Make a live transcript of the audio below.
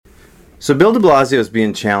So Bill de Blasio is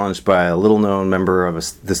being challenged by a little-known member of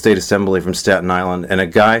the state assembly from Staten Island and a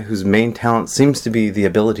guy whose main talent seems to be the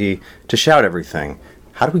ability to shout everything.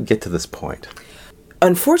 How do we get to this point?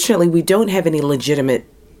 Unfortunately, we don't have any legitimate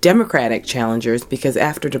Democratic challengers because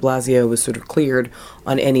after de Blasio was sort of cleared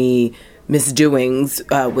on any misdoings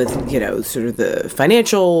with, sort of the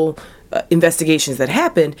financial investigations that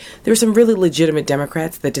happened, there were some really legitimate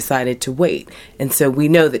Democrats that decided to wait. And so we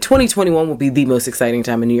know that 2021 will be the most exciting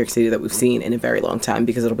time in New York City that we've seen in a very long time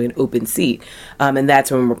because it'll be an open seat. And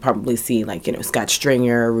that's when we'll probably see Scott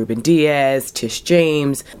Stringer, Ruben Diaz, Tish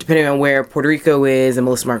James, depending on where Puerto Rico is, and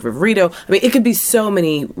Melissa Mark Viverito. I mean, it could be so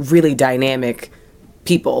many really dynamic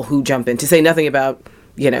people who jump in, to say nothing about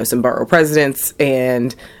some borough presidents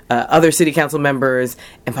and other city council members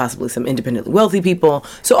and possibly some independently wealthy people.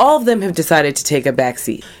 So all of them have decided to take a back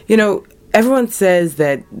seat. Everyone says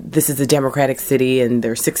that this is a Democratic city and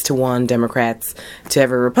there are 6-1 Democrats to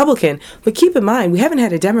every Republican. But keep in mind, we haven't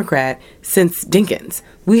had a Democrat since Dinkins.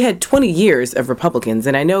 We had 20 years of Republicans.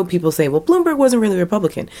 And I know people say, well, Bloomberg wasn't really a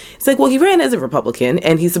Republican. It's like, well, he ran as a Republican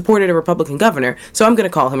and he supported a Republican governor. So I'm going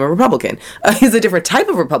to call him a Republican. He's a different type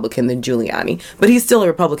of Republican than Giuliani, but he's still a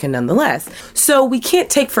Republican nonetheless. So we can't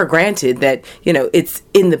take for granted that, it's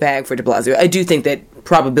in the bag for de Blasio. I do think that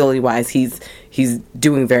probability-wise, he's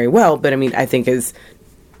doing very well. But, I think as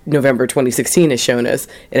November 2016 has shown us,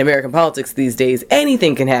 in American politics these days,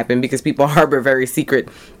 anything can happen because people harbor very secret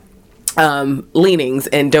leanings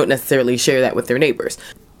and don't necessarily share that with their neighbors.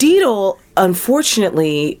 Deedle,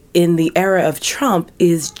 unfortunately, in the era of Trump,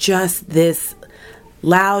 is just this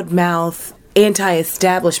loudmouth,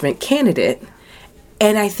 anti-establishment candidate.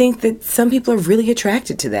 And I think that some people are really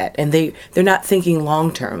attracted to that, and they're not thinking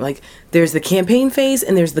long-term. Like, there's the campaign phase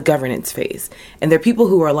and there's the governance phase. And there are people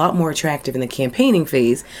who are a lot more attractive in the campaigning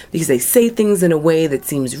phase because they say things in a way that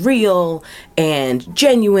seems real and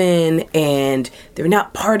genuine, and they're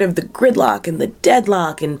not part of the gridlock and the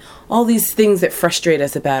deadlock and all these things that frustrate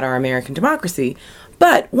us about our American democracy.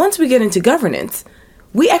 But once we get into governance,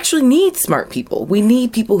 we actually need smart people. We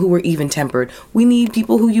need people who are even-tempered. We need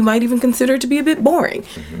people who you might even consider to be a bit boring.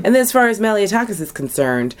 Mm-hmm. And then as far as Malliotakis is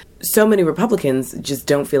concerned, so many Republicans just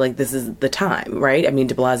don't feel like this is the time, right?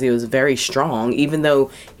 de Blasio is very strong, even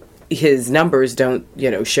though his numbers don't,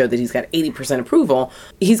 show that he's got 80% approval.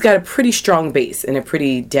 He's got a pretty strong base and a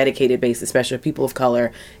pretty dedicated base, especially of people of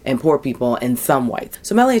color and poor people and some whites.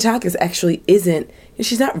 So Malliotakis actually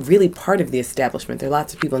she's not really part of the establishment. There are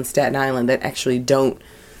lots of people in Staten Island that actually don't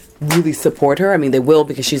really support her. They will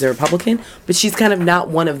because she's a Republican, but she's kind of not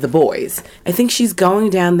one of the boys. I think she's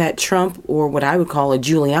going down that Trump, or what I would call a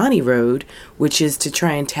Giuliani road, which is to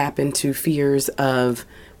try and tap into fears of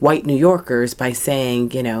white New Yorkers by saying,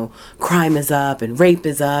 crime is up and rape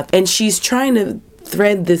is up. And she's trying to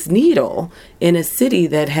thread this needle in a city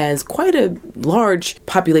that has quite a large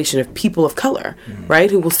population of people of color, right,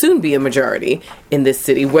 who will soon be a majority in this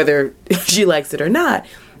city, whether she likes it or not.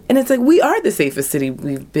 And it's like, we are the safest city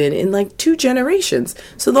we've been in 2 generations.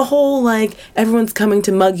 So the whole, everyone's coming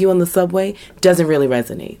to mug you on the subway doesn't really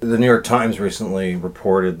resonate. The New York Times recently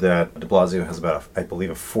reported that de Blasio has about, I believe,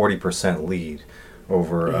 a 40% lead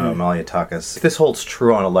over Malliotakis. If this holds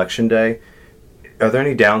true on Election Day, are there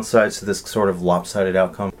any downsides to this sort of lopsided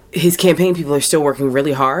outcome? His campaign people are still working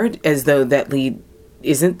really hard as though that lead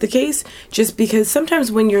isn't the case, just because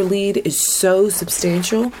sometimes when your lead is so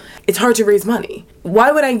substantial, it's hard to raise money.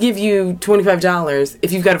 Why would I give you $25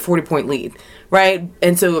 if you've got a 40-point lead, right?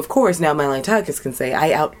 And so, of course, now Malliotakis can say,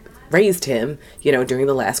 I outraised him, during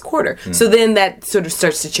the last quarter. So then that sort of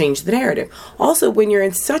starts to change the narrative. Also, when you're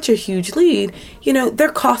in such a huge lead, there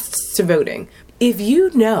are costs to voting. If you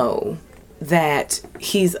know that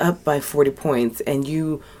he's up by 40 points and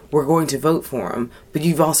you were going to vote for him, but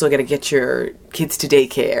you've also got to get your kids to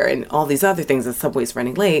daycare and all these other things, the subway's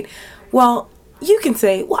running late, well, you can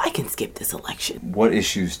say, well, I can skip this election. What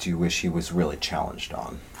issues do you wish he was really challenged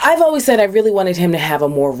on? I've always said I really wanted him to have a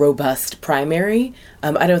more robust primary.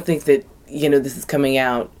 I don't think that, this is coming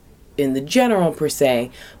out in the general per se,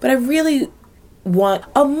 but I really want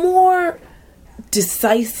a more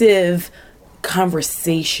decisive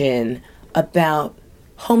conversation about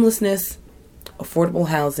homelessness, affordable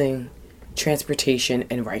housing, transportation,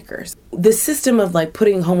 and Rikers. The system of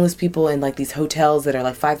putting homeless people in these hotels that are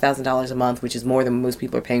 $5,000 a month, which is more than most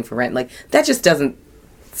people are paying for rent, that just doesn't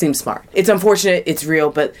seem smart. It's unfortunate, it's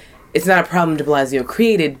real, but it's not a problem de Blasio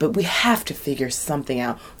created, but we have to figure something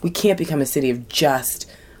out. We can't become a city of just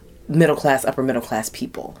middle-class, upper-middle-class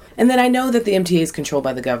people. And then I know that the MTA is controlled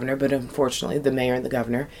by the governor, but unfortunately the mayor and the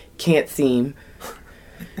governor can't seem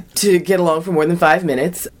to get along for more than 5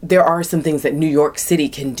 minutes. There are some things that New York City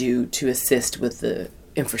can do to assist with the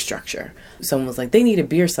infrastructure. Someone was like, they need a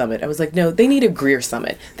beer summit. I was like, no, they need a Greer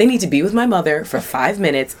summit. They need to be with my mother for 5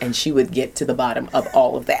 minutes and she would get to the bottom of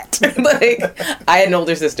all of that. Like, I had an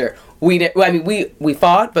older sister. We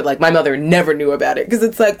fought, but like my mother never knew about it because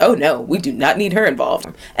it's like, oh no, we do not need her involved.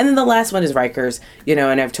 And then the last one is Rikers,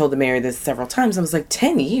 and I've told the mayor this several times. I was like,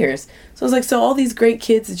 10 years? So I was like, so all these great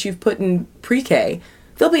kids that you've put in pre-K,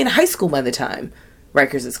 they'll be in high school by the time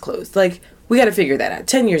Rikers is closed. Like, we got to figure that out.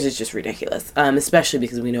 10 years is just ridiculous, especially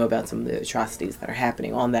because we know about some of the atrocities that are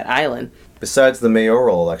happening on that island. Besides the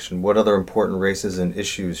mayoral election, what other important races and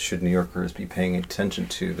issues should New Yorkers be paying attention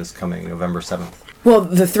to this coming November 7th? Well,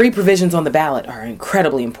 the 3 provisions on the ballot are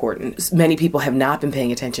incredibly important. Many people have not been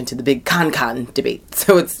paying attention to the big con debate.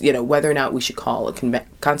 So it's, whether or not we should call a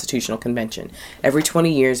constitutional convention. Every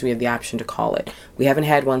 20 years, we have the option to call it. We haven't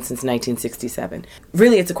had one since 1967.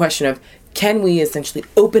 Really, it's a question of, can we essentially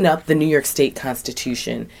open up the New York State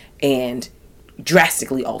Constitution and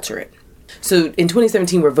drastically alter it? So in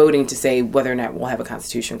 2017, we're voting to say whether or not we'll have a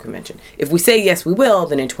constitutional convention. If we say yes, we will,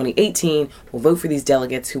 then in 2018, we'll vote for these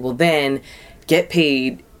delegates who will then get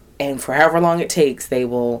paid, and for however long it takes, they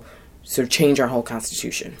will sort of change our whole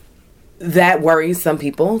constitution. That worries some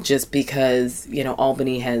people just because,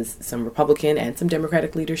 Albany has some Republican and some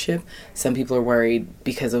Democratic leadership. Some people are worried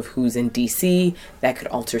because of who's in D.C. That could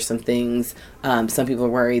alter some things. Some people are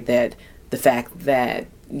worried that the fact that,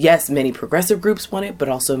 yes, many progressive groups want it, but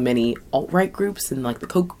also many alt-right groups and like the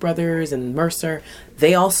Koch brothers and Mercer,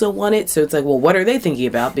 they also want it. So it's like, well, what are they thinking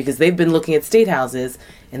about? Because they've been looking at state houses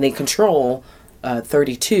and they control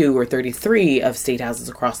 32 or 33 of state houses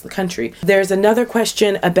across the country. There's another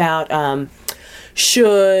question about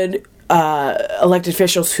should elected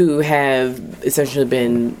officials who have essentially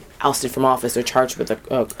been ousted from office or charged with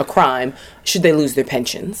a crime, should they lose their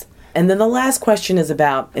pensions? And then the last question is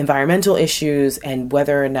about environmental issues and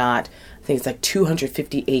whether or not, I think it's like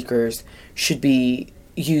 250 acres should be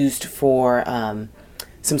used for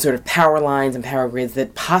some sort of power lines and power grids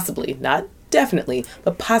that possibly, not definitely,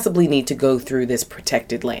 but possibly need to go through this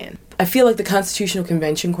protected land. I feel like the Constitutional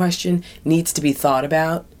Convention question needs to be thought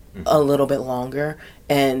about a little bit longer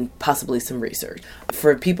and possibly some research.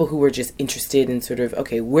 For people who are just interested in sort of,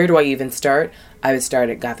 okay, where do I even start? I would start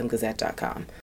at GothamGazette.com.